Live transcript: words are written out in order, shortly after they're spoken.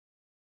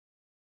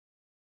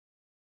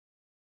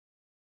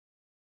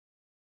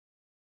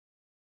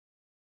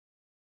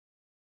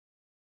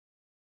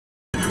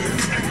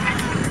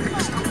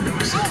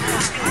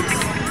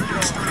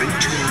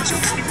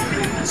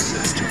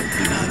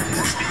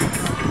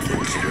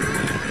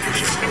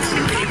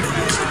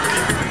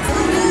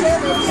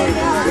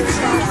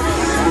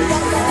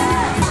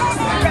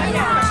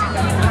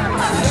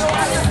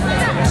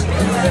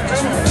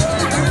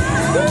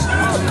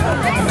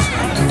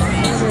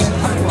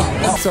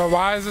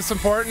why is this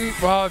important?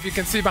 Well, if you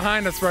can see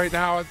behind us right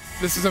now,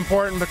 this is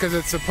important because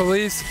it's the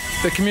police,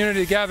 the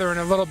community together in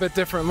a little bit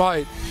different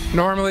light.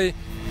 Normally,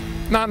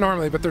 not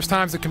normally, but there's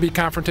times it can be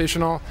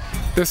confrontational.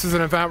 This is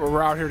an event where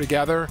we're out here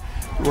together.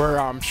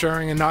 We're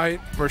sharing a night,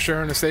 we're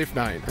sharing a safe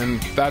night,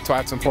 and that's why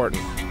it's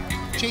important.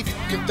 Chief,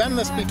 you've done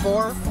this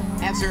before,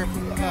 and you're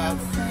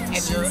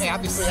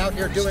obviously out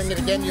here doing it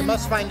again. You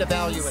must find a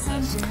value in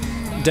this.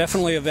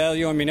 Definitely a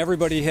value. I mean,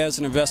 everybody has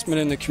an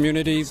investment in the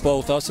community,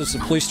 both us as the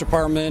police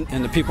department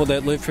and the people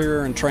that live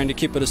here, and trying to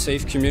keep it a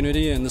safe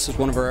community, and this is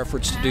one of our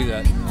efforts to do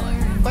that.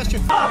 Question.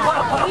 Put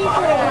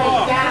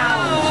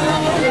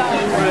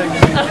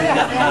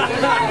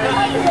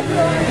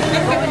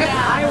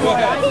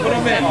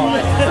him in.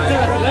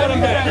 Let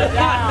him in.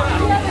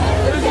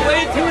 There's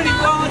way too many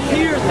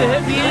volunteers to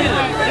hit me in.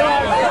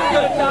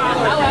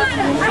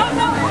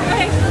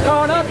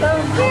 No, not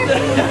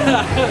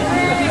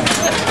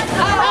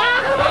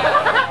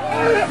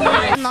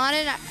I'm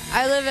London.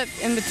 I live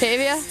in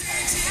Batavia.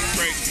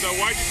 Great. So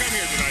why'd you come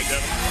here tonight,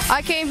 Devin?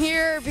 I came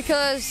here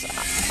because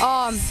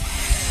I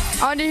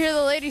wanted to hear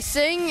the ladies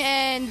sing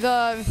and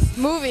the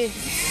movie.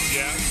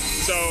 Yeah.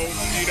 So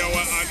you know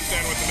what?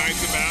 Understand what the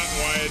night's about and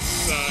why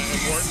it's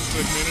important to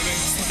the community?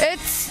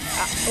 It's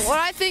what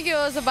I think it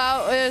was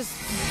about is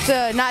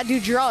to not do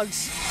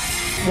drugs.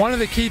 One of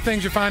the key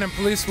things you find in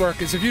police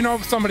work is if you know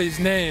somebody's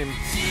name,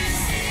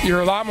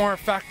 you're a lot more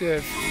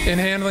effective in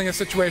handling a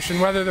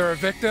situation, whether they're a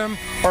victim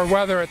or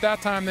whether at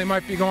that time they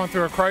might be going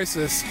through a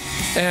crisis.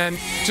 And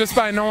just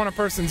by knowing a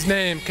person's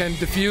name can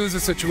diffuse a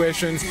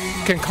situation,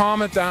 can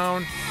calm it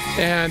down,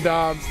 and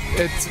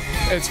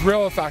it's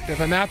real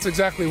effective. And that's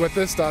exactly what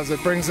this does. It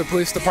brings the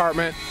police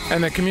department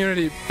and the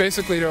community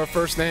basically to a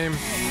first name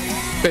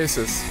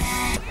basis.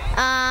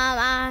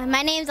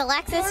 My name's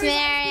Alexis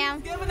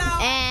Miriam,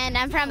 and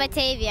I'm from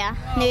Batavia,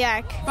 New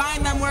York.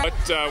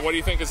 What do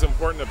you think is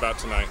important about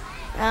tonight?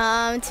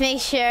 To make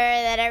sure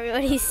that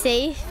everybody's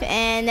safe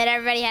and that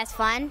everybody has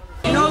fun.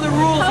 You know the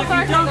rules. If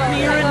you dunk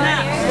me, you're in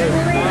next.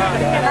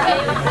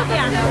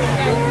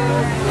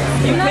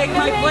 You take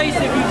my place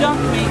if you dunk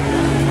me.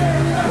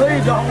 No,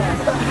 you don't.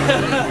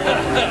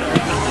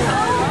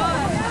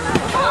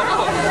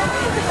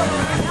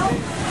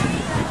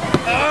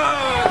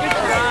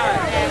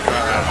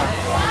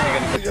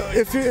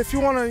 If you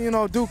want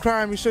to, do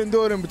crime, you shouldn't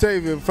do it in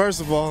Batavia,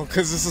 first of all,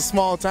 because it's a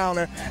small town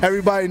there.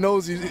 Everybody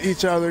knows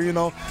each other,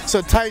 It's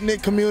a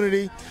tight-knit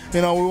community.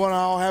 We want to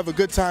all have a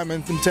good time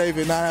in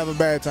Batavia, not have a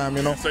bad time,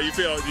 So you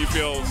feel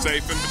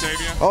safe in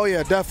Batavia? Oh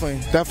yeah, definitely.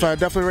 I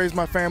definitely raised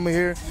my family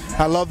here.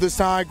 I love this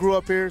town. I grew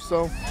up here,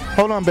 so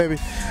hold on, baby.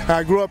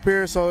 I grew up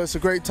here, so it's a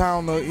great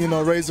town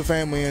to, raise a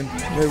family in.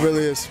 It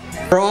really is.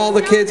 For all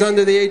the kids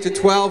under the age of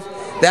 12,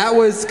 that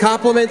was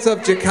compliments of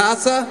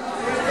Jacasa.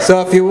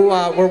 So if you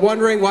were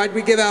wondering why did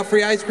we give out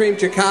free ice cream,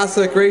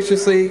 Jacasa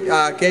graciously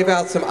gave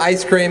out some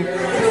ice cream,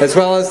 as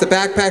well as the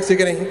backpacks.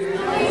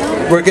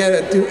 We're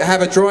going to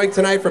have a drawing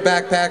tonight for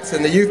backpacks,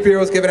 and the Youth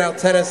Bureau is giving out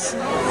tennis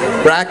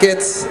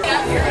rackets. You know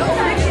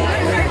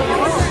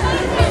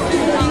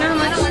how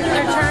much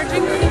they're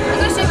charging?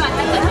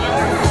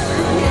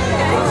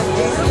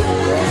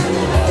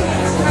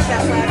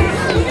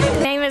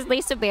 My name is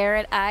Lisa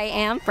Barrett. I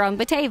am from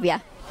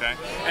Batavia. Okay.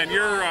 And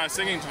you're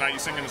singing tonight. You're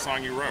singing a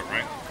song you wrote,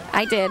 right?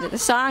 I did. The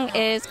song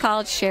is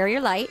called Share Your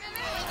Light.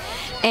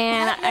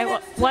 And I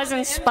was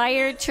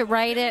inspired to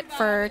write it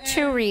for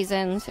two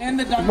reasons.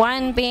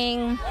 One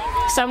being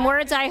some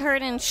words I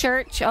heard in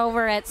church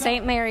over at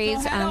St.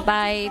 Mary's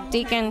by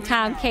Deacon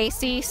Tom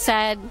Casey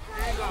said,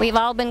 "We've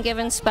all been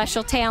given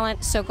special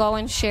talent, so go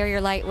and share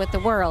your light with the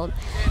world."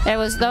 It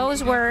was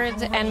those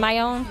words and my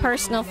own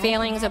personal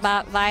feelings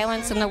about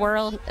violence in the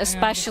world,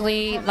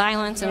 especially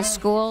violence in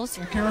schools,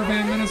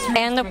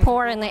 and the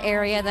poor in the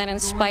area that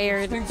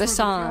inspired the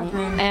song.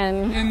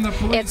 And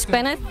it's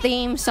been a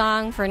theme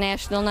song for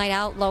National Night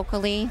Out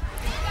locally,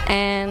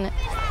 and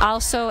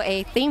also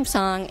a theme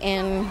song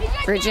in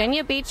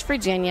Virginia Beach,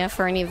 Virginia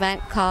for an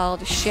event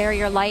called Share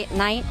Your Light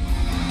Night.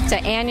 It's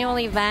an annual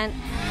event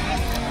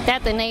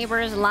that the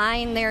neighbors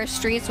line their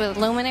streets with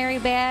luminary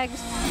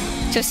bags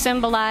to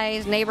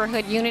symbolize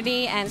neighborhood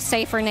unity and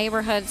safer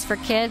neighborhoods for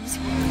kids.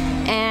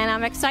 And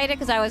I'm excited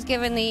because I was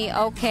given the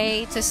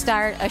okay to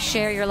start a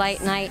Share Your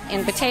Light night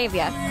in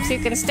Batavia. So you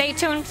can stay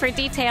tuned for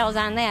details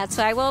on that.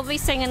 So I will be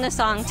singing the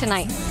song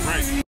tonight.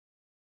 Right.